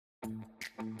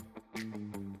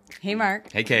Hey,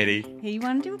 Mark. Hey, Katie. Hey, you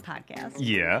want to do a podcast?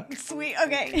 Yeah. Sweet.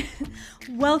 Okay.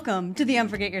 Welcome to the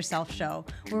Unforget Yourself show,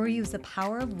 where we use the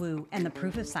power of woo and the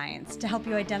proof of science to help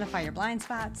you identify your blind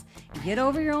spots, get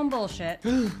over your own bullshit,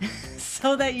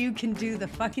 so that you can do the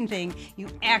fucking thing you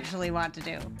actually want to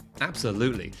do.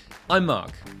 Absolutely. I'm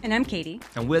Mark. And I'm Katie.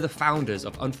 And we're the founders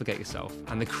of Unforget Yourself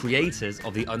and the creators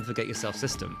of the Unforget Yourself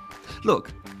system.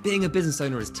 Look, being a business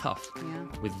owner is tough. Yeah.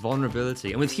 With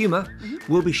vulnerability and with humor,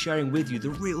 we'll be sharing with you the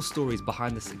real stories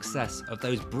behind the success of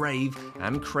those brave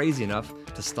and crazy enough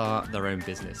to start their own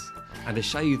business. And to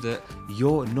show you that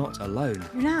you're not alone.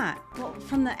 You're not. Well,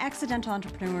 from the accidental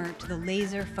entrepreneur to the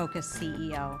laser-focused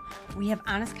CEO, we have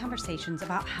honest conversations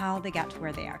about how they got to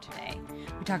where they are today.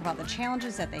 We talk about the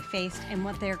challenges that they faced and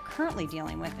what they're currently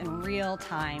dealing with in real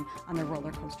time on their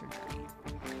roller coaster journey.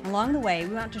 Along the way,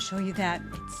 we want to show you that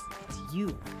it's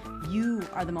you. You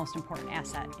are the most important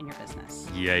asset in your business.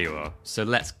 Yeah, you are. So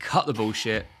let's cut the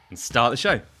bullshit and start the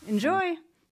show. Enjoy.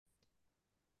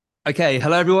 Okay,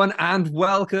 hello everyone, and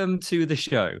welcome to the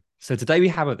show. So today we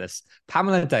have with us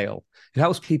Pamela Dale, who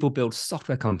helps people build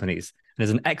software companies and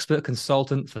is an expert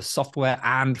consultant for software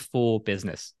and for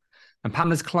business. And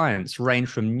Pamela's clients range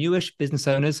from newish business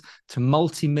owners to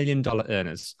multi-million-dollar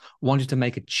earners wanting to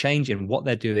make a change in what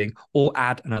they're doing or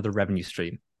add another revenue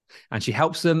stream. And she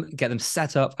helps them get them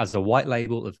set up as a white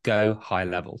label of Go High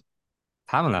Level.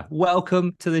 Pamela,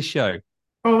 welcome to the show.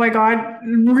 Oh my God,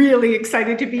 really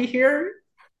excited to be here.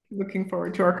 Looking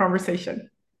forward to our conversation.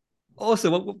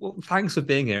 Awesome. Well, thanks for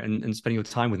being here and spending your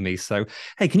time with me. So,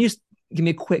 hey, can you just give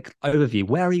me a quick overview?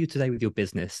 Where are you today with your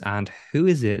business and who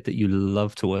is it that you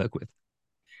love to work with?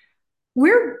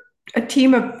 We're a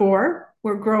team of 4.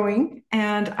 We're growing,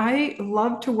 and I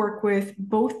love to work with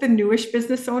both the newish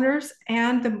business owners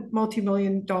and the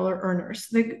multi-million-dollar earners.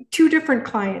 The 2 different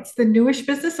clients. The newish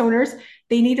business owners,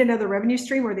 they need another revenue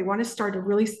stream or they want to start a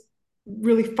really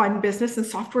fun business, and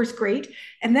software is great.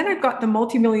 And then I've got the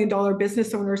multi-million-dollar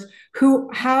business owners who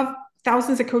have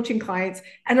thousands of coaching clients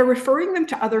and are referring them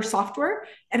to other software.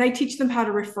 And I teach them how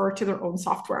to refer to their own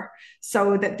software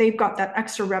so that they've got that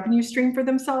extra revenue stream for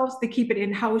themselves. They keep it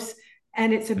in-house.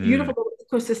 And it's a beautiful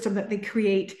ecosystem that they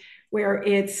create where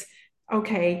it's,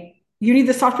 okay, you need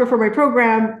the software for my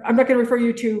program. I'm not going to refer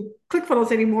you to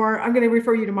ClickFunnels anymore. I'm going to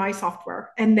refer you to my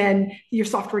software. And then your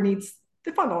software needs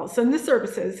the funnels and the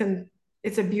services. And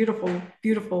it's a beautiful,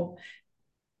 beautiful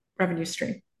revenue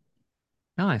stream.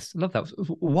 Nice. Love that.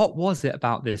 What was it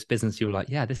about this business you were like,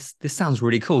 yeah, this sounds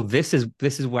really cool. This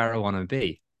is where I want to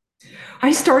be.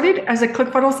 I started as a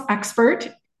ClickFunnels expert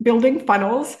building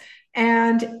funnels.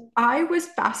 And I was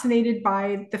fascinated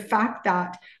by the fact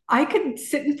that I could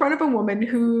sit in front of a woman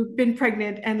who'd been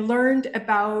pregnant and learned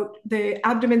about the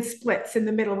abdomen splits in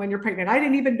the middle when you're pregnant. I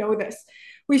didn't even know this.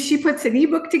 She puts an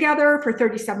ebook together for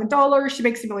 $37. She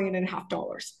makes $1.5 million.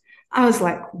 I was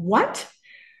like, what?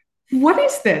 What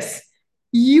is this?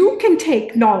 You can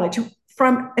take knowledge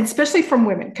from, especially from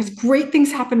women, because great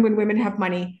things happen when women have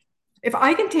money. If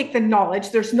I can take the knowledge,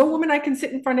 there's no woman I can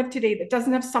sit in front of today that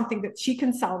doesn't have something that she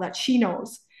can sell that she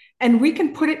knows. And we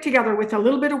can put it together with a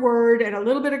little bit of word and a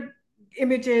little bit of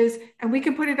images, and we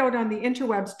can put it out on the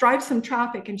interwebs, drive some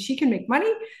traffic, and she can make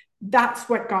money. That's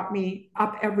what got me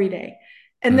up every day.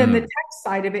 And then the tech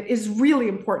side of it is really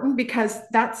important because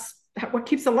that's what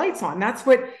keeps the lights on. That's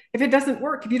what, if it doesn't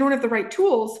work, if you don't have the right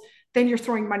tools, then you're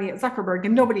throwing money at Zuckerberg,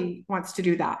 and nobody wants to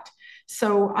do that.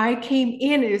 So I came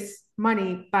in as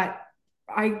money, but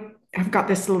I have got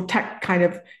this little tech kind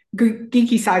of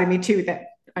geeky side of me too that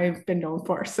I've been known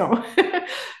for. So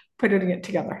putting it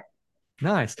together.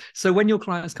 Nice. So when your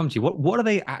clients come to you, what are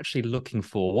they actually looking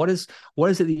for? What is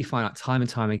it that you find out time and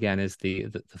time again is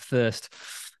the first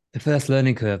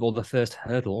learning curve or the first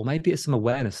hurdle, or maybe it's some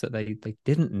awareness that they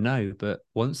didn't know, but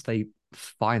once they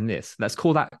find this, let's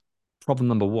call that problem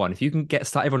number 1. If you can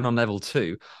start everyone on level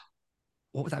 2,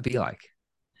 what would that be like?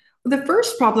 The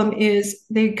first problem is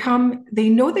they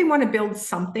know they want to build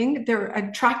something. They're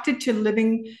attracted to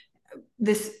living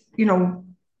this,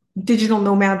 digital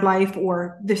nomad life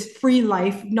or this free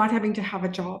life, not having to have a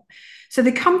job. So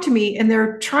they come to me and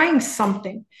they're trying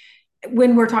something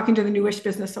when we're talking to the newish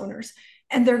business owners.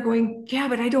 And they're going, yeah,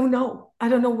 but I don't know. I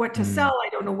don't know what to sell. I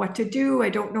don't know what to do. I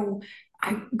don't know.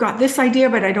 I got this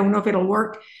idea, but I don't know if it'll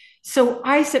work. So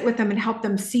I sit with them and help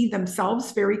them see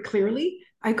themselves very clearly.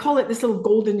 I call it this little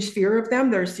golden sphere of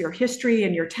them. There's your history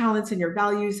and your talents and your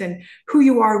values and who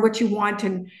you are, what you want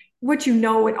and what you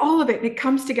know, and all of it. And it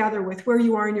comes together with where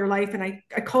you are in your life. And I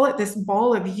call it this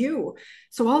ball of you.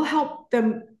 So I'll help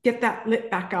them get that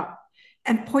lit back up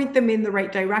and point them in the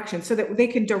right direction so that they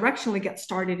can directionally get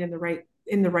started in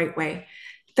the right way.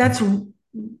 That's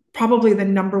probably the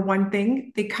number one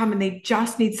thing. They come and they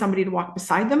just need somebody to walk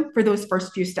beside them for those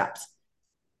first few steps.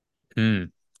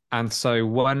 Mm. And so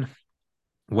when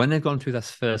they've gone through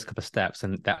those first couple of steps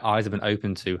and their eyes have been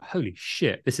open to, holy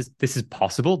shit, this is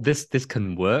possible. This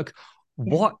can work.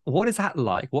 Yeah. What is that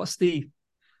like? What is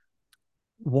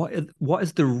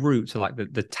the route to like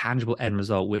the tangible end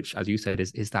result, which, as you said,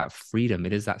 is that freedom.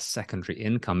 It is that secondary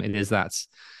income. It is that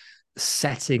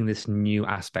setting this new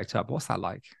aspect up. What's that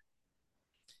like?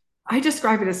 I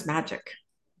describe it as magic.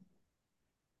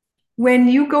 When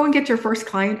you go and get your first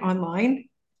client online,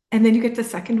 and then you get the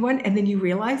second one, and then you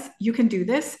realize you can do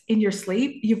this in your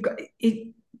sleep, you've got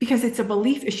it, because it's a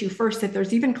belief issue first that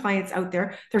there's even clients out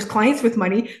there. There's clients with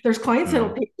money. There's clients that'll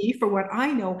Mm, pay me for what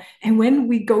I know. And when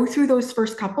we go through those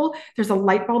first couple, there's a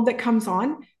light bulb that comes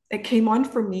on, that came on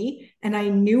for me. And I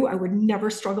knew I would never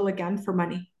struggle again for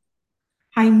money.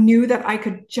 I knew that I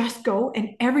could just go, and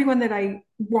everyone that I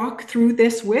walk through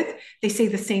this with, they say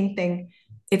the same thing.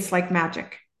 It's like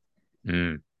magic.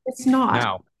 mm. It's not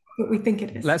Now, what we think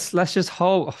it is. let's just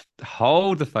hold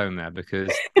the phone there,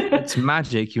 because it's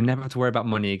magic. You never have to worry about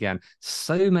money again.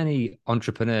 So many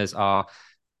entrepreneurs are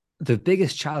the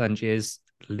biggest challenge is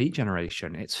lead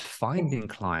generation. It's finding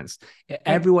clients. Right.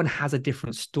 Everyone has a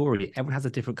different story. Everyone has a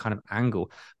different kind of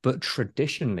angle. But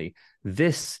traditionally,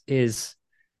 this is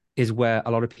where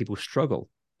a lot of people struggle.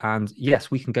 And yes,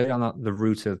 we can go down the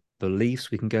route of beliefs.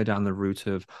 We can go down the route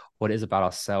of what it is about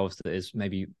ourselves that is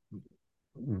maybe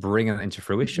bringing it into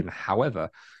fruition. However,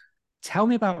 tell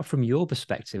me about from your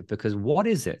perspective, because what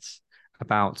is it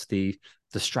about the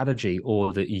strategy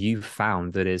or that you've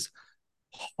found that is,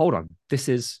 hold on,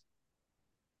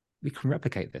 we can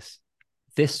replicate this.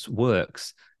 This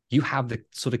works. You have the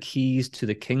sort of keys to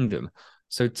the kingdom.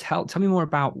 So tell me more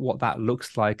about what that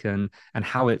looks like and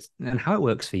how it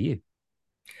works for you.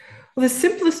 Well, the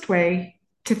simplest way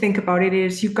to think about it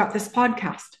is you've got this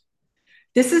podcast.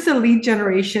 This is a lead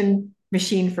generation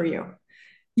machine for you.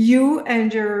 You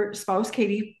and your spouse,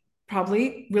 Katie,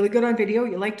 probably really good on video.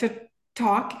 You like to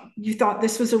talk. You thought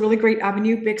this was a really great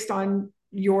avenue based on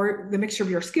the mixture of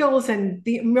your skills and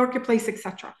the marketplace,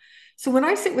 etc. So when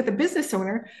I sit with a business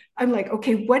owner, I'm like,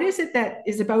 okay, what is it that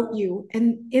is about you?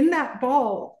 And in that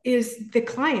ball is the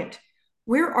client.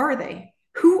 Where are they?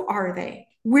 Who are they?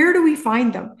 Where do we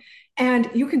find them? And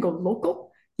you can go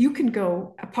local. You can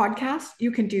go a podcast.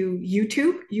 You can do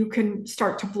YouTube. You can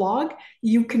start to blog.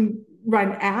 You can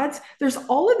run ads. There's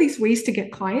all of these ways to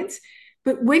get clients.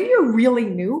 But when you're really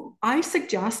new, I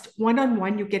suggest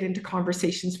one-on-one, you get into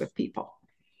conversations with people.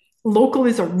 Local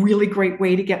is a really great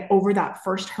way to get over that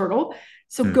first hurdle.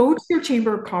 So Hmm. go to your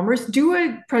Chamber of Commerce, do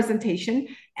a presentation,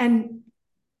 and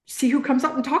see who comes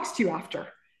up and talks to you after.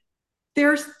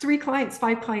 There's 3 clients,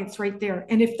 5 clients right there.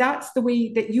 And if that's the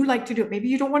way that you like to do it, maybe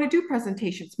you don't want to do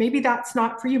presentations. Maybe that's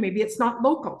not for you. Maybe it's not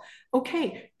local.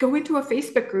 Okay, go into a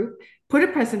Facebook group, put a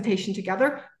presentation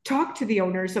together, talk to the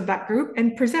owners of that group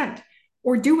and present.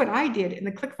 Or do what I did in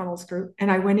the ClickFunnels group. And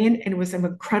I went in and it was an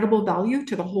incredible value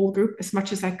to the whole group as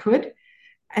much as I could.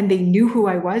 And they knew who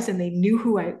I was and they knew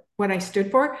what I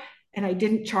stood for. And I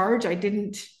didn't charge. I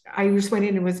just went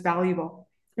in and was valuable.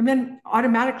 And then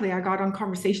automatically I got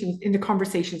into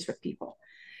conversations with people.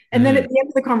 And then at Hmm. the end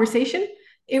of the conversation,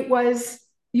 it was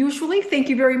usually thank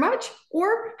you very much,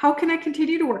 or how can I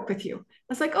continue to work with you? I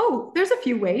was like, oh, there's a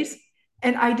few ways.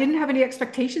 And I didn't have any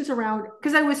expectations around,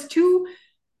 because I was too,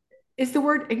 is the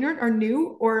word ignorant or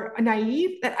new or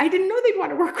naive, that I didn't know they'd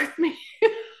want to work with me.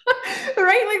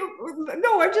 Right? Like,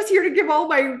 no, I'm just here to give all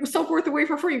my self-worth away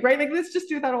for free, right? Like, let's just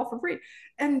do that all for free.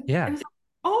 And it Yeah. was like,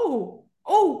 oh,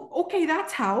 okay,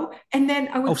 that's how. And then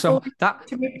I Oh, would so slowly that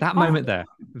to make that offers. moment there,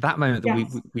 that moment that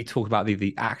Yes, we talk about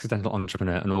the accidental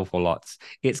entrepreneur an awful lot.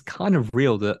 It's kind of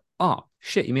real that, oh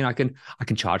shit, you mean I can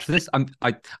charge for this? I'm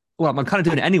kind of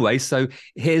doing it anyway. So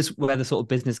here's where the sort of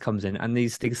business comes in, and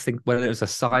these things think whether it's a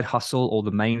side hustle or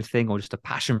the main thing or just a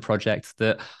passion project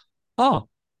that, oh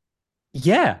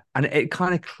yeah, and it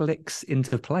kind of clicks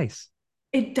into place.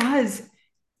 it does.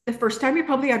 The first time you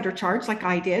probably undercharged like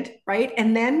I did, right?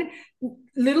 And then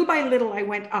little by little, I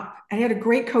went up. I had a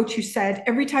great coach who said,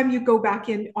 every time you go back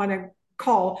in on a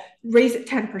call, raise it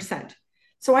 10%.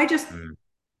 So I just Mm.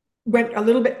 went a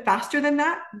little bit faster than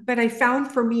that. But I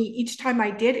found for me, each time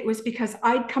I did, it was because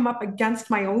I'd come up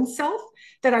against my own self,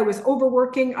 that I was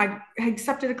overworking. I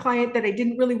accepted a client that I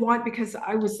didn't really want because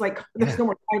I was like, there's Yeah. no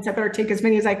more clients. I better take as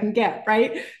many as I can get.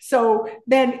 Right. So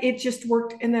then it just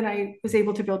worked. And then I was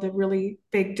able to build a really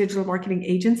big digital marketing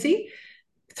agency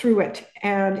through it.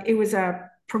 And it was a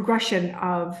progression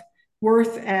of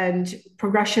worth and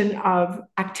progression of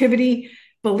activity,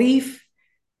 belief,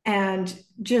 and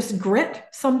just grit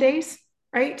some days,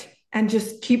 right? and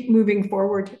just keep moving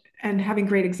forward and having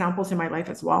great examples in my life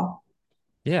as well.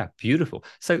 Yeah, beautiful.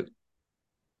 So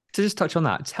to just touch on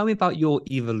that, tell me about your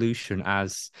evolution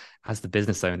as the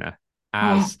business owner,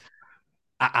 Oh,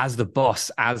 as the boss,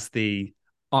 as the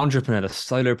entrepreneur, the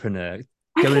solopreneur,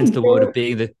 I going into can the world of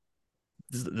barely, being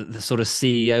the sort of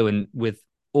CEO, and with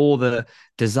all the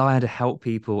desire to help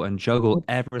people and juggle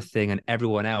everything and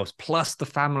everyone else, plus the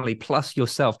family, plus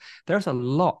yourself. There's a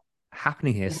lot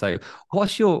happening here. So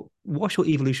what's your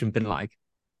evolution been like?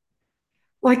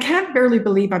 well, I can't barely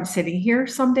believe I'm sitting here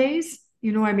some days.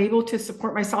 I'm able to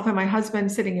support myself and my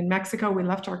husband sitting in Mexico. We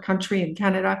left our country in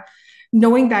Canada,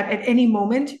 knowing that at any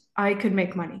moment I could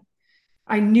make money.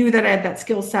 I knew that I had that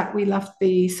skill set. We left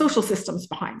the social systems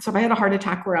behind. So if I had a heart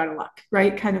attack, we're out of luck,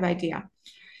 right? Kind of idea.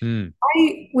 Mm,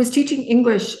 I was teaching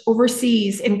English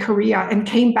overseas in Korea and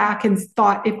came back and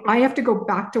thought, if I have to go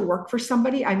back to work for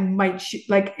somebody, I might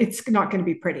like it's not going to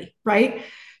be pretty, right?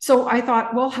 So I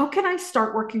thought, well, how can I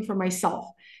start working for myself?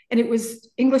 And it was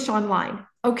English online.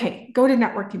 Okay, go to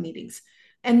networking meetings.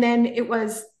 And then it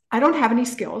was, I don't have any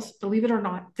skills, believe it or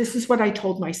not. This is what I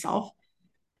told myself,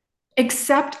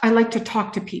 except I like to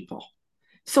talk to people.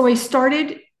 So I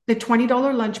started the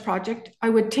 $20 lunch project. I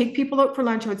would take people out for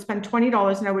lunch. I would spend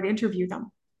 $20 and I would interview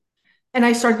them. And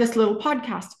I started this little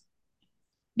podcast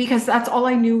because that's all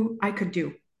I knew I could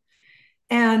do.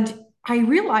 And I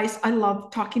realized I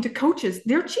love talking to coaches.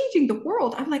 They're changing the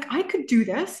world. I'm like, I could do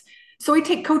this. So I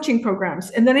take coaching programs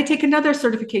and then I take another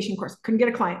certification course. Couldn't get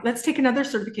a client. Let's take another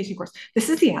certification course. This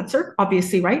is the answer,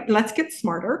 obviously, right? Let's get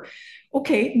smarter.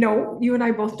 Okay, no, you and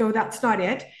I both know that's not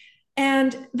it.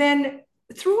 And then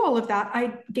through all of that,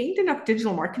 I gained enough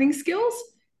digital marketing skills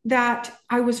that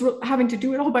I was having to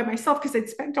do it all by myself because I'd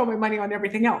spent all my money on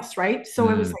everything else, right? So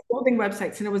I was mm. like building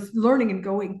websites and I was learning and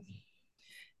going.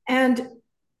 And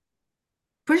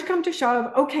push come to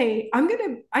shove, okay,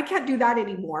 I can't do that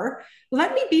anymore.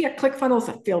 Let me be a ClickFunnels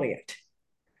affiliate.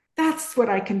 That's what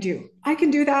I can do. I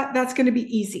can do that. That's going to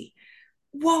be easy.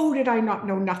 Whoa, did I not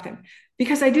know nothing?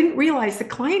 Because I didn't realize the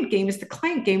client game is the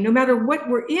client game, no matter what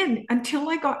we're in, until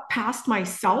I got past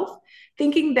myself,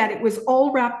 thinking that it was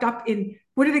all wrapped up in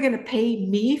what are they going to pay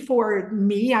me for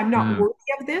me? I'm not Mm. worthy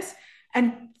of this.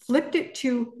 And flipped it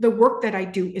to the work that I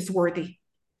do is worthy.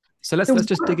 So let's The let's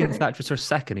just work dig that into I, that just for a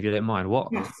second, if you don't mind. What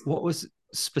yes. what was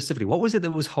specifically, what was it that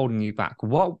was holding you back?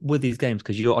 What were these games?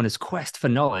 Because you're on this quest for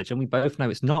knowledge, and we both know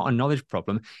it's not a knowledge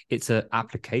problem, it's an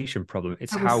application problem.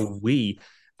 It's I how was we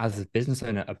as a business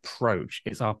owner approach,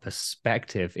 it's our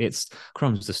perspective, it's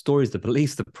crumbs, the stories, the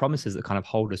beliefs, the promises that kind of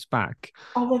hold us back.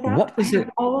 all of that. What I was had it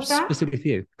all of that. specifically for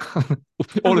you? I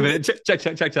All of was, it. Check.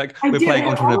 I We're did, I playing had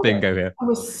entrepreneur all of it. bingo here. I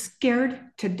was scared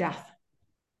to death.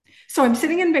 So I'm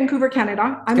sitting in Vancouver,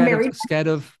 Canada. I'm Scared of married. scared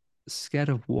of scared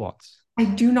of what? I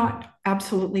do not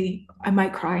absolutely, I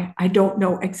might cry. I don't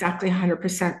know exactly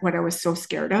 100% what I was so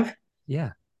scared of.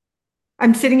 Yeah.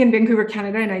 I'm sitting in Vancouver,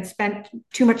 Canada, and I'd spent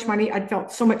too much money. I'd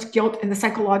felt so much guilt in the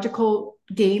psychological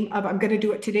game of I'm going to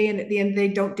do it today. And at the end, they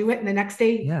don't do it. And the next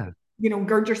day, Yeah.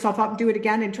 gird yourself up and do it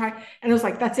again and try. And I was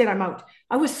like, that's it, I'm out.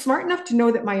 I was smart enough to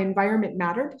know that my environment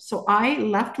mattered. So I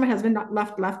left my husband, not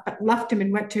left, but left him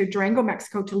and went to Durango,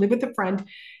 Mexico to live with a friend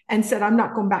and said, I'm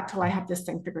not going back till I have this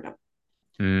thing figured out.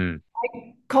 Mm.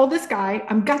 Called this guy,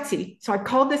 I'm gutsy. So I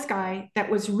called this guy that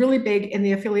was really big in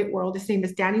the affiliate world. His name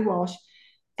is Danny Walsh.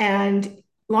 And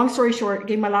long story short,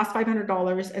 gave my last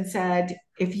 $500 and said,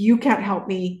 if you can't help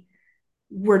me,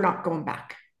 we're not going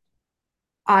back.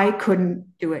 I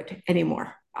couldn't do it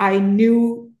anymore. I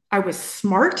knew I was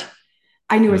smart.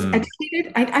 I knew I was Mm.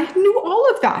 educated. I knew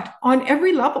all of that on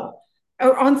every level,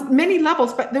 or on many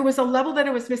levels, but there was a level that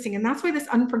I was missing. And that's why this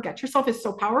unforget yourself is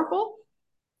so powerful.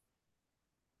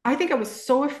 I think I was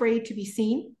so afraid to be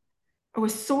seen. I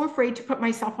was so afraid to put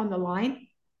myself on the line.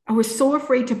 I was so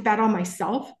afraid to bet on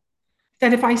myself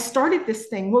that if I started this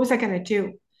thing, what was I going to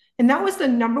do? And that was the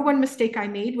number one mistake I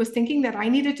made, was thinking that I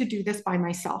needed to do this by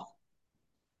myself.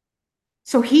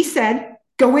 So he said,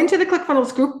 go into the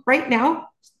ClickFunnels group right now,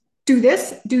 do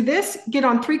this, get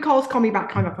on 3 calls, call me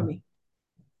back, hung up on me.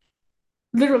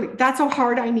 Literally, that's how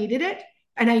hard I needed it.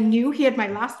 And I knew he had my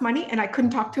last money and I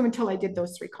couldn't talk to him until I did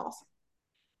those 3 calls.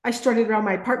 I strutted around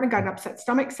my apartment, got an upset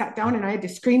stomach, sat down, and I had to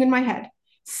scream in my head,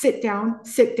 sit down,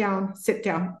 sit down, sit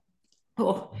down.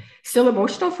 Oh, still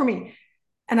emotional for me.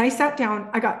 And I sat down,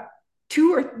 I got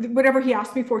 2 or whatever he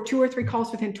asked me for, 2 or 3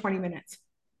 calls within 20 minutes.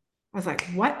 I was like,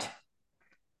 what?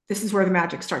 This is where the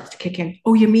magic starts to kick in.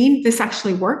 Oh, you mean this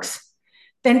actually works?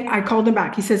 Then I called him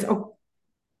back. He says, oh,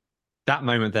 That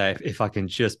moment there, if I can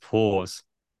just pause,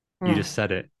 you just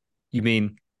said it. You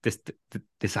mean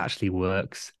this actually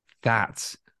works?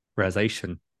 That's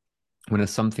realization. when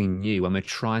there's something new, when we're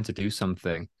trying to do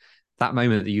something, that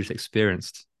moment that you just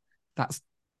experienced,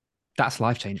 that's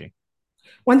life-changing.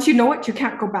 Once you know it, you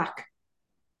can't go back.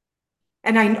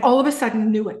 And I all of a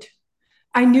sudden knew it.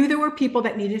 I knew there were people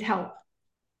that needed help.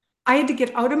 I had to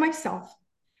get out of myself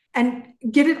and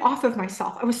get it off of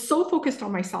myself. I was so focused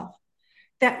on myself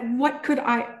that what could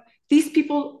I, these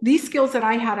people, these skills that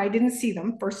I had, I didn't see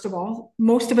them, first of all.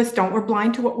 Most of us don't. We're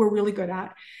blind to what we're really good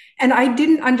at. And I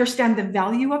didn't understand the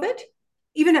value of it,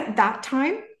 even at that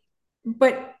time.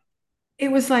 But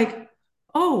it was like,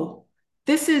 oh,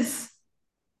 this is,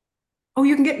 oh,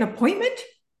 you can get an appointment?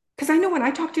 Because I know when I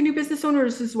talk to new business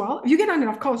owners as well, if you get on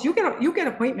enough calls, you get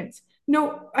appointments.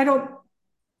 No, I don't.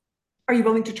 Are you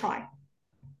willing to try?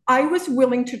 I was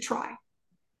willing to try.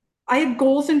 I had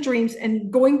goals and dreams,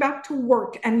 and going back to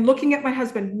work and looking at my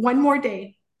husband one more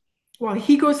day while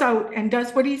he goes out and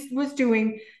does what he was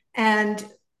doing and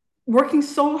working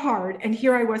so hard. And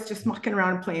here I was just mucking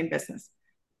around and playing business.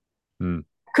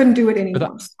 Couldn't do it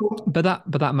anymore. But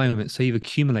that moment, so you've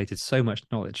accumulated so much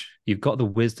knowledge. You've got the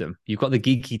wisdom. You've got the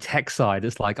geeky tech side.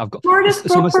 It's like I've got.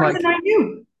 It's almost like I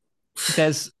knew.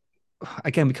 There's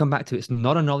again, we come back to it's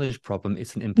not a knowledge problem,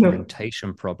 it's an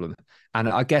implementation problem. And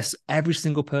I guess every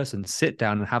single person sit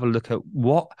down and have a look at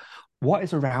what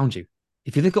is around you.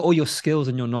 If you look at all your skills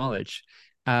and your knowledge,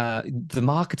 the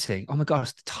marketing, oh my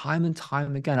gosh, time and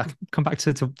time again, I can come back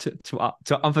to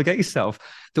unforget yourself,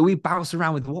 that we bounce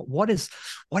around with what is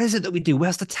it that we do?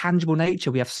 Where's the tangible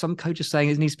nature? We have some coaches saying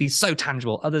it needs to be so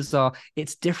tangible. Others are,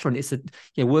 it's different. It's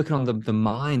working on the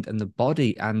mind and the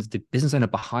body and the business owner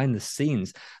behind the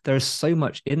scenes. There is so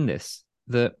much in this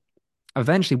that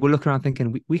eventually we'll look around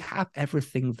thinking we have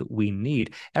everything that we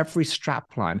need, every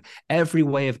strap line, every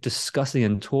way of discussing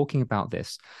and talking about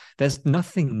this. There's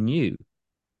nothing new.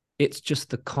 It's just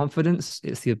the confidence.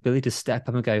 It's the ability to step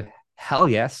up and go, hell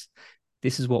yes,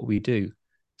 this is what we do.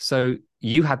 So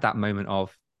you had that moment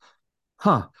of,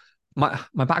 my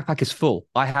backpack is full.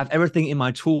 I have everything in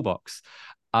my toolbox.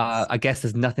 I guess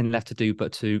there's nothing left to do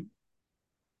but to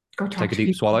go take a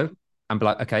deep swallow and be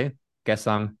like, okay, guess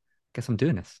I'm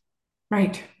doing this.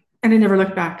 Right. And I never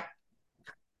looked back.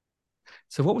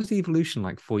 So what was the evolution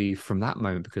like for you from that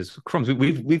moment? Because crumbs,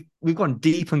 we've gone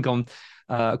deep and gone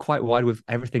quite wide with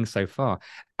everything so far.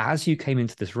 As you came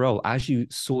into this role, as you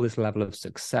saw this level of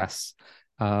success,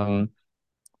 what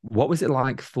was it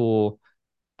like for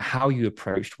how you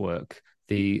approached work?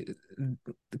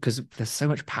 Because there's so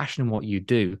much passion in what you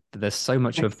do, that there's so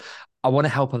much of, I want to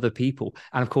help other people.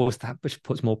 And of course, that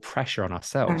puts more pressure on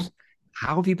ourselves. Right.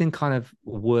 How have you been kind of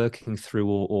working through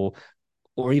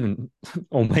or even,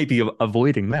 or maybe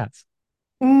avoiding that?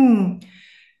 The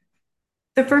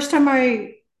first time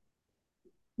I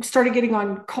started getting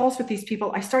on calls with these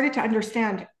people, I started to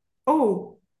understand,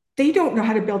 oh, they don't know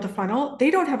how to build a funnel. They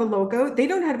don't have a logo. They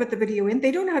don't know how to put the video in.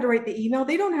 They don't know how to write the email.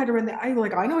 They don't know how to run the, I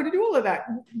know how to do all of that.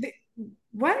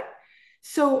 What?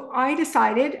 So I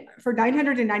decided for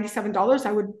 $997,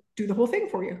 I would do the whole thing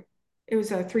for you. It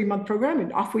was a 3-month program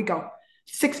and off we go.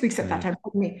 6 weeks at that time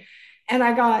for me. And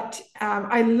I got,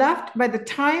 I left by the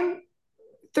time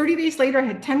 30 days later, I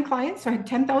had 10 clients. So I had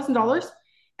 $10,000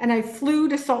 and I flew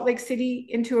to Salt Lake City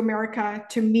into America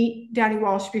to meet Danny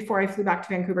Walsh before I flew back to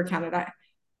Vancouver, Canada.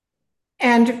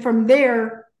 And from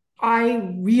there,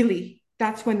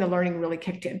 that's when the learning really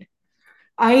kicked in.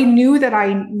 I knew that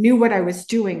I knew what I was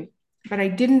doing, but I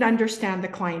didn't understand the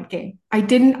client game. I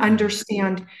didn't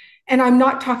understand, and I'm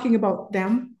not talking about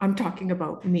them. I'm talking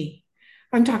about me.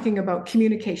 I'm talking about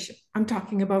communication. I'm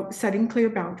talking about setting clear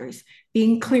boundaries,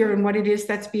 being clear in what it is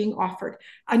that's being offered,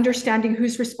 understanding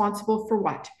who's responsible for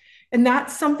what. And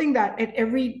that's something that at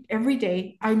every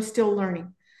day I'm still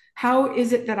learning. How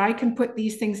is it that I can put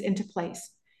these things into place?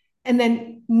 And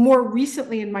then more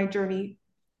recently in my journey,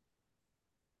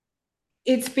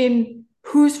 it's been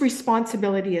whose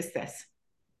responsibility is this?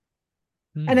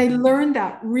 And I learned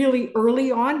that really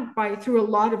early on through a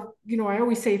lot of, I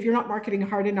always say, if you're not marketing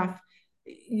hard enough,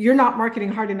 you're not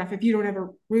marketing hard enough if you don't have a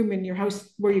room in your house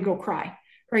where you go cry,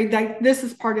 right? Like this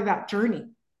is part of that journey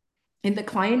in the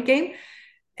client game,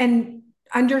 and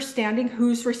understanding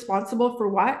who's responsible for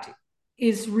what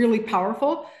is really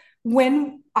powerful.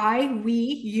 When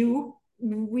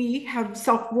we have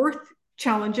self-worth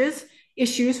challenges,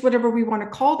 issues, whatever we want to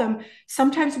call them,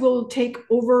 sometimes we'll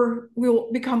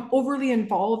become overly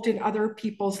involved in other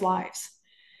people's lives.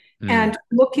 And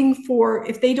looking for,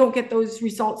 if they don't get those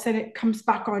results, then it comes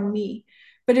back on me.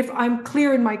 But if I'm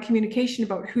clear in my communication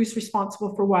about who's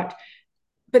responsible for what,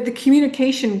 but the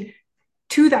communication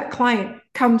to that client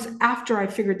comes after I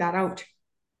figured that out.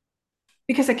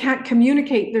 Because I can't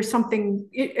communicate, there's something,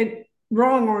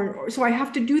 wrong, or so I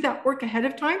have to do that work ahead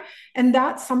of time. And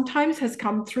that sometimes has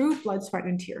come through blood, sweat,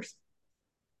 and tears.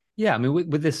 Yeah, I mean,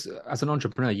 with this as an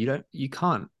entrepreneur, you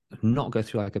can't not go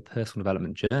through like a personal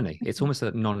development journey. It's almost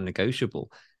a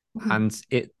non-negotiable, Mhm.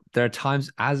 and there are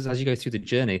times as you go through the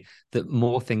journey that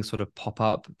more things sort of pop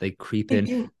up, they creep They in.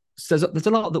 do. So there's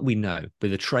a lot that we know, but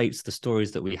the traits, the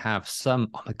stories that we have, some,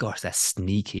 oh my gosh, they're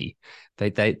sneaky. They're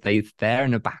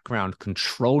in the background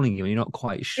controlling you, and you're not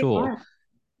quite They sure. are.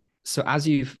 So as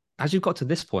you've got to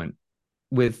this point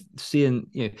with seeing,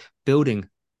 building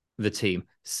the team,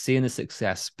 seeing the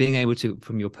success, being able to,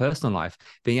 from your personal life,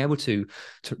 being able to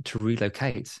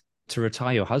relocate, to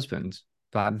retire your husband.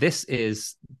 But this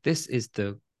is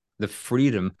the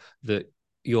freedom that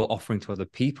you're offering to other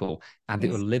people, and that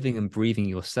you're Yes. living and breathing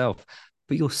yourself,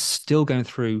 but you're still going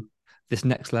through this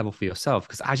next level for yourself,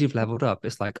 because as you've leveled up,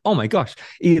 it's like, oh my gosh,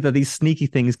 either these sneaky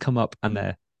things come up and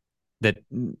they're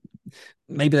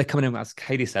maybe they're coming in, as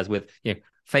Katie says, with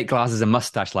fake glasses and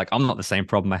mustache. Like, I'm not the same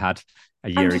problem I had a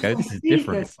I'm year just ago. like, This is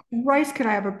different. Jesus Christ, could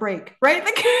I have a break? Right?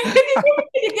 Like, can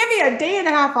you give me a day and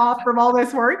a half off from all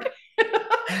this work?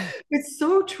 It's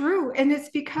so true. And it's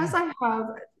because Yeah. I have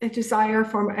a desire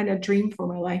for and a dream for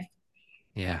my life.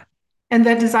 Yeah. And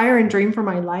that desire and dream for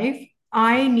my life,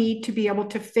 I need to be able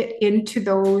to fit into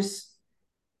those.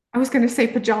 I was going to say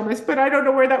pajamas, but I don't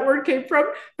know where that word came from,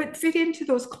 but fit into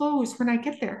those clothes when I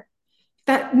get there.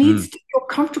 That Mm. needs to feel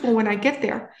comfortable when I get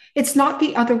there. It's not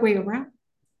the other way around.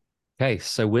 Okay,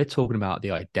 so we're talking about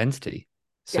the identity.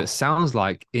 So it Yes. sounds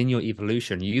like in your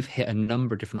evolution, you've hit a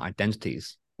number of different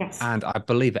identities. Yes. And I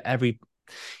believe that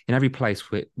in every place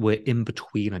we're in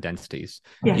between identities.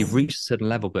 You've Yes. reached a certain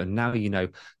level, but now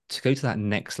to go to that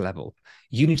next level,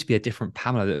 you need to be a different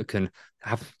Pamela that can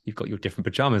you've got your different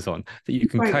pajamas on, that you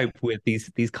can Right. cope with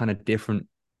these kind of different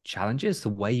challenges, the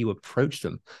way you approach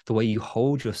them, the way you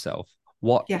hold yourself,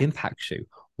 what Yes. impacts you,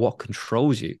 what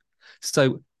controls you.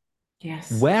 So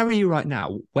Yes. where are you right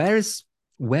now? Where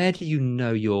do you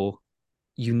know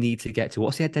you need to get to?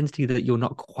 What's the identity that you're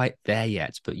not quite there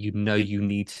yet, but you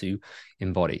need to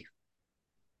embody?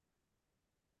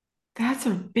 That's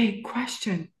a big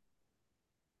question.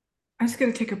 I was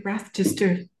going to take a breath just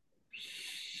to.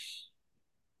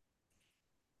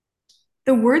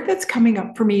 The word that's coming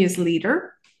up for me is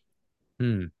leader,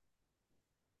 Hmm.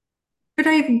 but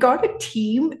I've got a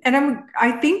team and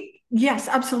I think, yes,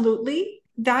 absolutely.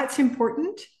 That's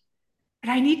important.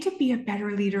 But I need to be a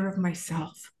better leader of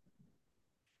myself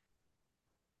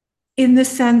in the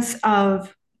sense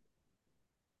of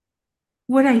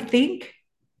what I think,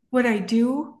 what I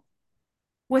do,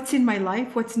 what's in my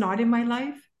life, what's not in my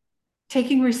life,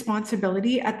 taking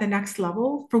responsibility at the next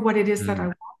level for what it is that I Hmm.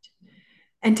 want,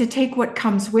 and to take what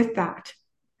comes with that,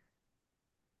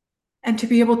 and to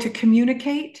be able to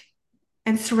communicate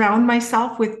and surround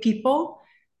myself with people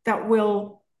that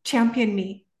will champion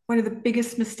me. One of the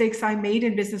biggest mistakes I made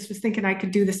in business was thinking I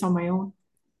could do this on my own.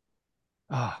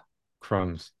 Ah,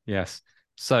 crumbs. Yes.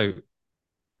 So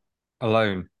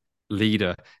alone,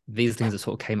 leader, these things that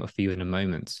sort of came up for you in a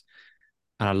moment.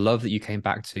 And I love that you came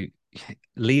back to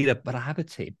leader, but I have a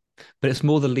team. But it's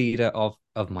more the leader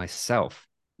of myself.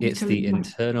 I need It's to lead the myself.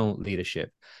 internal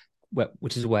leadership,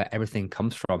 which is where everything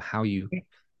comes from. How you,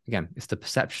 again, it's the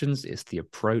perceptions, it's the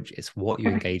approach, it's what you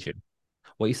engage in,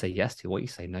 what you say yes to, what you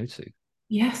say no to.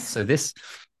 Yes. So this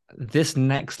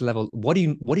next level, what do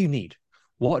you need?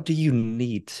 What do you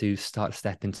need to start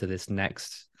step into this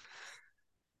next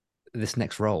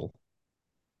role?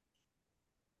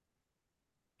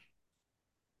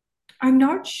 I'm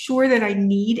not sure that I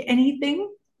need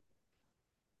anything.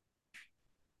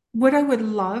 What I would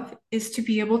love is to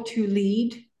be able to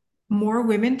lead more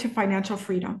women to financial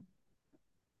freedom.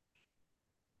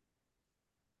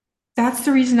 That's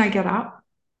the reason I get up.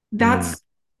 Mm. That's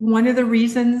one of the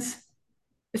reasons,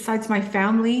 besides my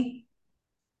family,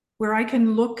 where I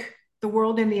can look the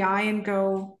world in the eye and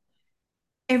go,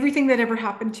 everything that ever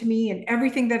happened to me and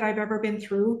everything that I've ever been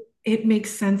through, it makes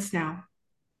sense now.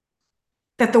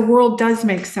 That the world does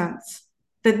make sense.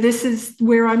 That this is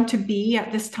where I'm to be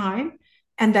at this time,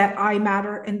 and that I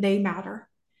matter and they matter.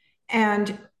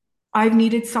 And I've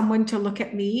needed someone to look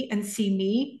at me and see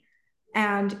me,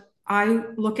 and I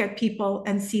look at people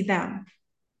and see them.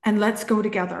 And let's go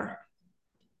together.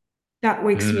 That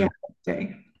wakes me Mm. up every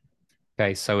day.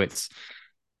 Okay, so it's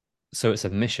a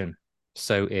mission.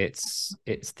 So it's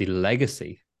the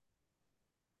legacy,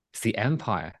 it's the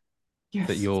empire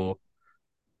that Yes. you're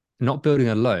not building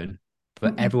alone,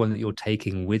 but Mm-mm. everyone that you're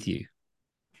taking with you.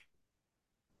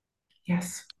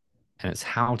 Yes. And it's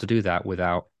how to do that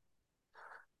without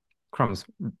crumbs,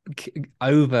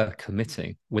 over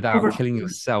committing, without Over. killing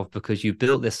yourself, because you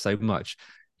built this so much.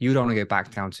 You don't want to go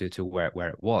back down to where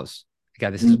it was.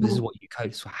 Again, this is No. what you coach,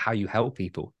 it's how you help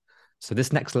people. So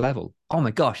this next level, oh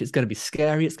my gosh, it's going to be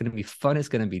scary, it's going to be fun, it's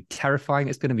going to be terrifying,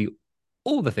 it's going to be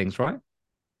all the things, right?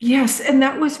 Yes, and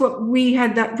that was what we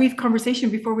had that brief conversation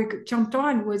before we jumped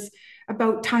on was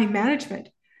about time management.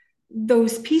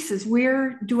 Those pieces,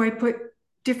 where do I put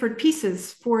different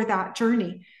pieces for that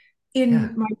journey Yeah.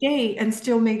 in my day and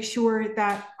still make sure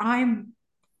that I'm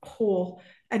whole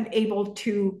and able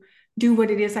to do what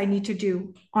it is I need to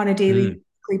do on a Mm, daily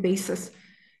basis.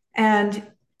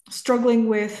 And struggling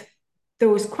with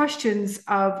those questions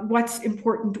of what's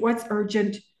important, what's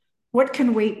urgent, what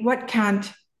can wait, what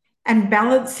can't, and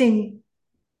balancing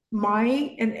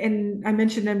and I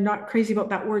mentioned I'm not crazy about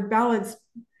that word balance,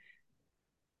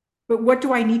 but what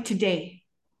do I need today?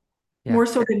 yeah. More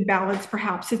so than balance,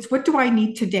 perhaps. It's what do I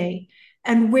need today?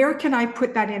 And where can I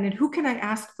put that in? And who can I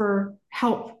ask for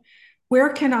help? Where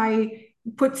can I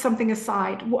put something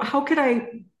aside? How could I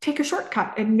take a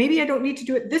shortcut? And maybe I don't need to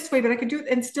do it this way, but I could do it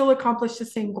and still accomplish the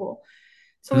same goal.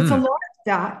 So it's a Mm, lot of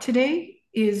that today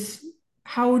is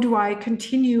how do I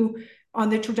continue on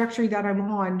the trajectory that I'm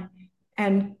on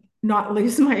and not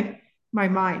lose my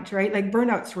mind, right? Like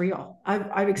burnout's real. I've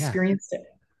yeah. experienced it.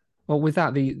 Well, with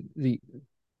that, the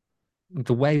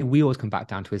way we always come back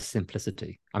down to is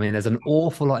simplicity. I mean, there's an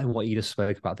awful lot in what you just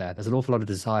spoke about there. There's an awful lot of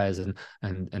desires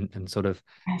and sort of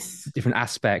Yes. different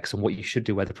aspects and what you should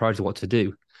do, where the priorities, what to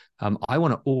do. I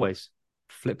want to always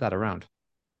flip that around.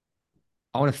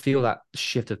 I want to feel that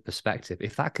shift of perspective.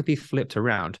 If that could be flipped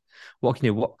around, what can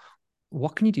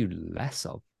you do less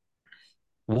of?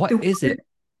 What The is word, it?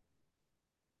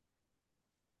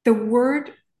 the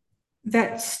word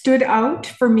that stood out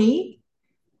for me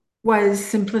was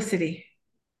simplicity.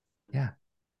 Yeah.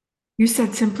 You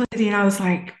said simplicity, and I was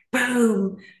like,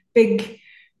 boom, big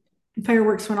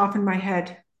fireworks went off in my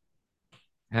head.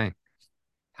 Hey,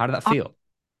 how did that I, feel?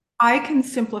 I can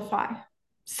simplify.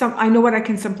 I know what I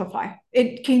can simplify.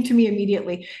 It came to me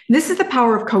immediately. This is the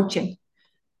power of coaching,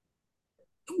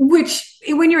 which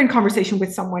when you're in conversation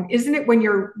with someone, isn't it when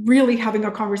you're really having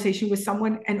a conversation with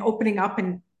someone and opening up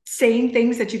and saying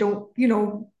things that you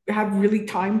don't, have really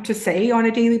time to say on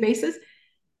a daily basis?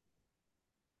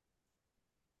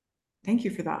 Thank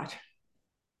you for that.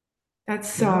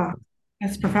 That's You're uh welcome.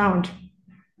 that's profound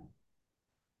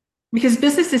because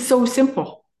business is so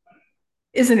simple,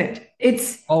 isn't it?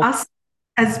 It's Oh, us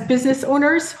as business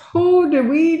owners. Who do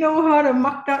we know how to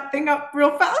muck that thing up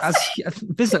real fast?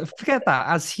 business, forget that.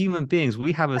 As human beings,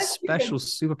 we have a As special humans.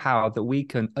 superpower that we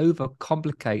can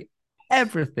overcomplicate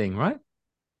everything, right?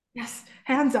 Yes,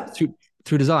 hands up.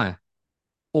 Through desire,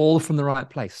 all from the right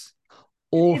place,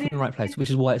 all It from the right place, which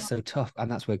is why it's so tough.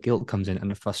 And that's where guilt comes in and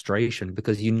the frustration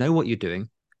because you know what you're doing.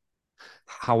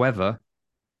 However,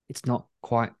 it's not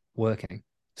quite working.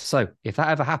 So if that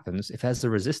ever happens, if there's a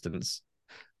resistance,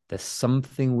 there's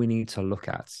something we need to look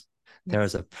at. There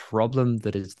is Yes. a problem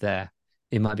that is there.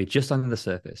 It might be just under the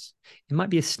surface. It might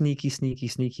be a sneaky, sneaky,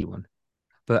 sneaky one.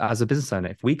 But as a business owner,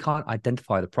 if we can't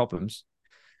identify the problems,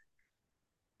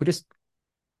 we're just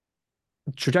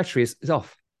trajectory is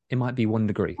off. It might be 1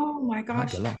 degree. Oh my It might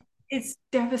gosh, be a lot. it's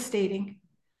devastating.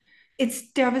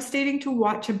 It's devastating to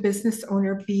watch a business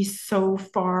owner be so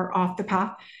far off the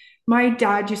path. My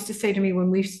dad used to say to me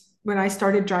when I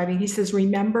started driving, he says,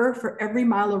 "Remember, for every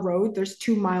mile of road, there's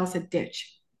 2 miles of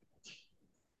ditch."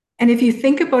 And if you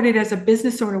think about it as a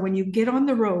business owner, when you get on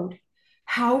the road,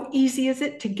 how easy is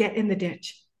it to get in the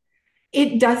ditch?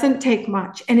 It doesn't take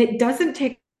much, and it doesn't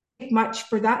take much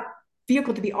for that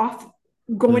vehicle to be off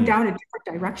going Mm, down a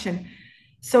different direction.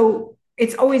 So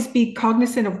it's always be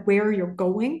cognizant of where you're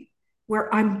going,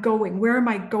 where I'm going, where am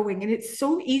I going? And it's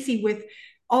so easy with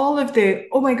all of the,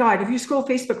 oh my God, if you scroll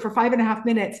Facebook for 5.5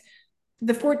 minutes,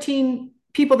 the 14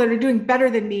 people that are doing better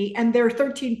than me, and there are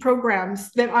 13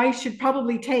 programs that I should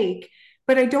probably take,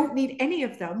 but I don't need any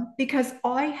of them because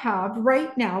I have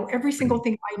right now every single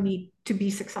thing I need to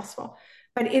be successful.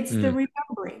 But it's the mm.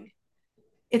 remembering.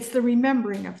 It's the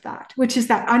remembering of that, which is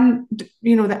the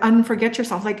unforget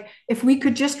yourself. Like if we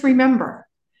could just remember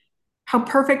how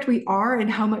perfect we are and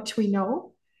how much we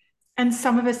know. And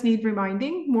some of us need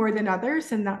reminding more than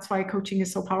others. And that's why coaching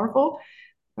is so powerful.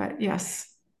 But yes,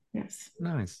 yes.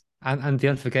 Nice. And the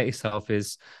unforget yourself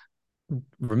is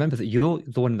remember that you're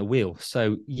the one in the wheel.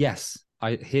 So yes,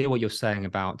 I hear what you're saying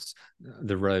about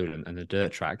the road and the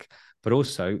dirt track, but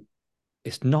also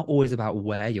it's not always about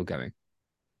where you're going.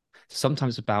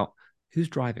 Sometimes it's about who's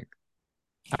driving.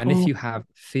 And if Oh, you have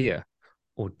fear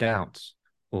or doubts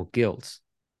or guilt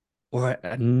or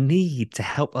a need to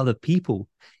help other people,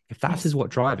 if that is yes. what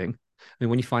driving, I mean,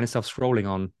 when you find yourself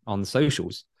scrolling on the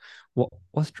socials,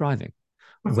 what's driving?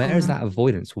 What's Where going is on? that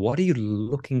avoidance? What are you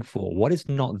looking for? What is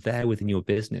not there within your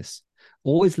business?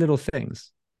 Always little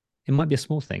things. It might be a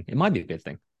small thing. It might be a good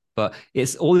thing, but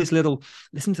it's all these little,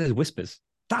 listen to those whispers.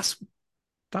 That's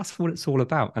what it's all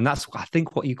about. And that's, I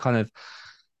think, what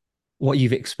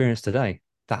you've experienced today.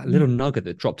 That little nugget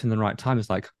that dropped in the right time is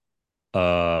like,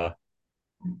 uh,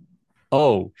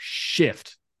 oh,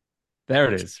 shift.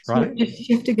 There it is, right? Just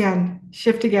shift again,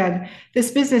 shift again.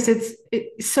 This business,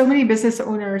 so many business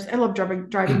owners, I love driving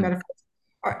metaphors,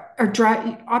 are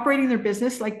operating their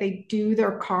business like they do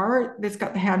their car that's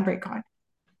got the handbrake on.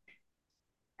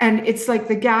 And it's like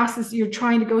the gas is, you're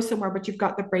trying to go somewhere, but you've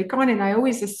got the brake on. And I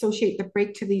always associate the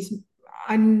brake to these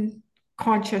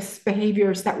unconscious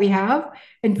behaviors that we have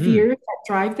and Mm. fears that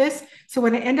drive this. So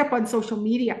when I end up on social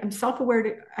media, I'm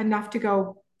self-aware enough to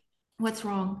go, what's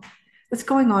wrong? What's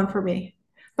going on for me?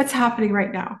 What's happening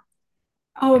right now?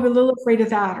 Oh, I'm a little afraid of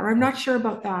that, or I'm not sure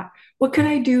about that. What can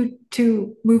I do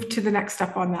to move to the next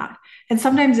step on that? And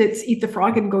sometimes it's eat the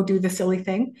frog and go do the silly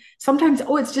thing. Sometimes,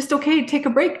 oh, it's just okay to take a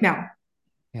break now.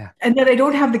 Yeah, And then I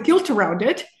don't have the guilt around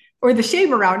it or the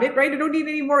shame around it, right? I don't need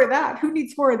any more of that. Who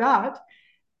needs more of that?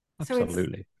 So it's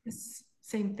absolutely. this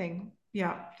same thing.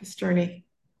 Yeah, this journey.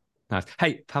 Nice.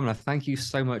 Hey, Pamela, thank you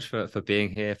so much for being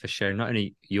here, for sharing not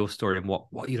only your story and what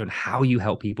you do and how you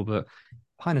help people, but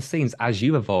behind the scenes as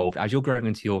you evolved, as you're growing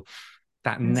into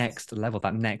that Yes. next level,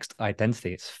 that next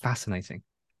identity. It's fascinating.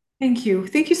 Thank you.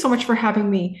 Thank you so much for having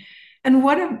me. And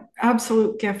what an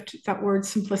absolute gift, that word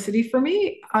simplicity for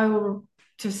me. I will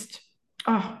just,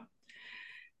 oh,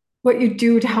 what you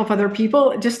do to help other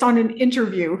people just on an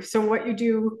interview. So what you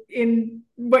do in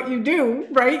what you do,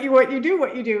 right? What you do,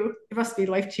 it must be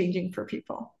life-changing for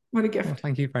people. What a Well, gift.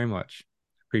 thank you very much.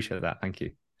 Appreciate that. Thank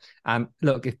you.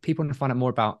 Look, if people want to find out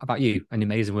more about you and the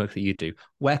amazing work that you do,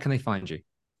 where can they find you?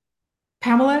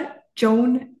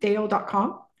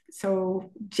 PamelaJoanDale.com.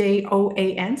 So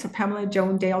JOAN, so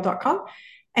PamelaJoanDale.com.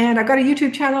 And I've got a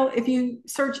YouTube channel. If you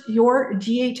search your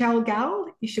GHL gal,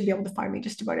 you should be able to find me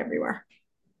just about everywhere.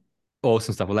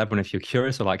 Awesome stuff. Well, everyone, if you're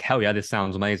curious or like, hell yeah, this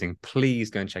sounds amazing, please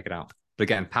go and check it out. But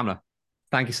again, Pamela,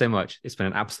 thank you so much. It's been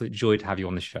an absolute joy to have you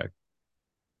on the show.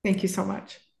 Thank you so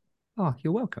much. Oh,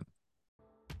 you're welcome.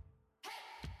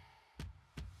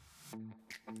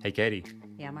 Hey, Katie.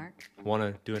 Yeah, Mark? Want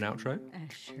to do an outro? I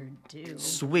sure do.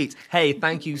 Sweet. Hey,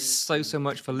 thank you so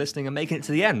much for listening and making it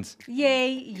to the end.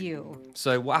 Yay, you.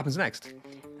 So what happens next?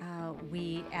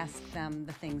 We ask them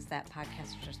the things that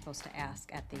podcasters are supposed to ask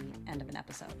at the end of an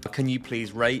episode. Can you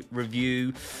please rate,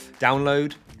 review,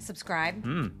 download? Subscribe.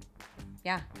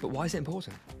 Yeah, But why is it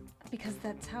important? because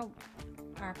that's how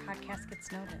our podcast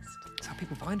gets noticed. It's how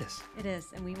people find us. It is,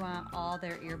 and we want all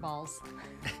their earballs.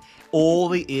 All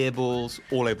the earballs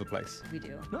all over the place. We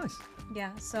do. Nice.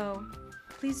 Yeah, so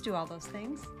please do all those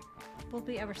things. We'll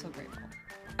be ever so grateful.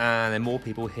 And then more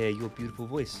people hear your beautiful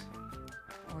voice.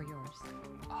 Or yours.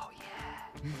 Oh,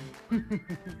 yeah.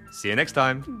 See you next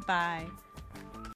time. Bye.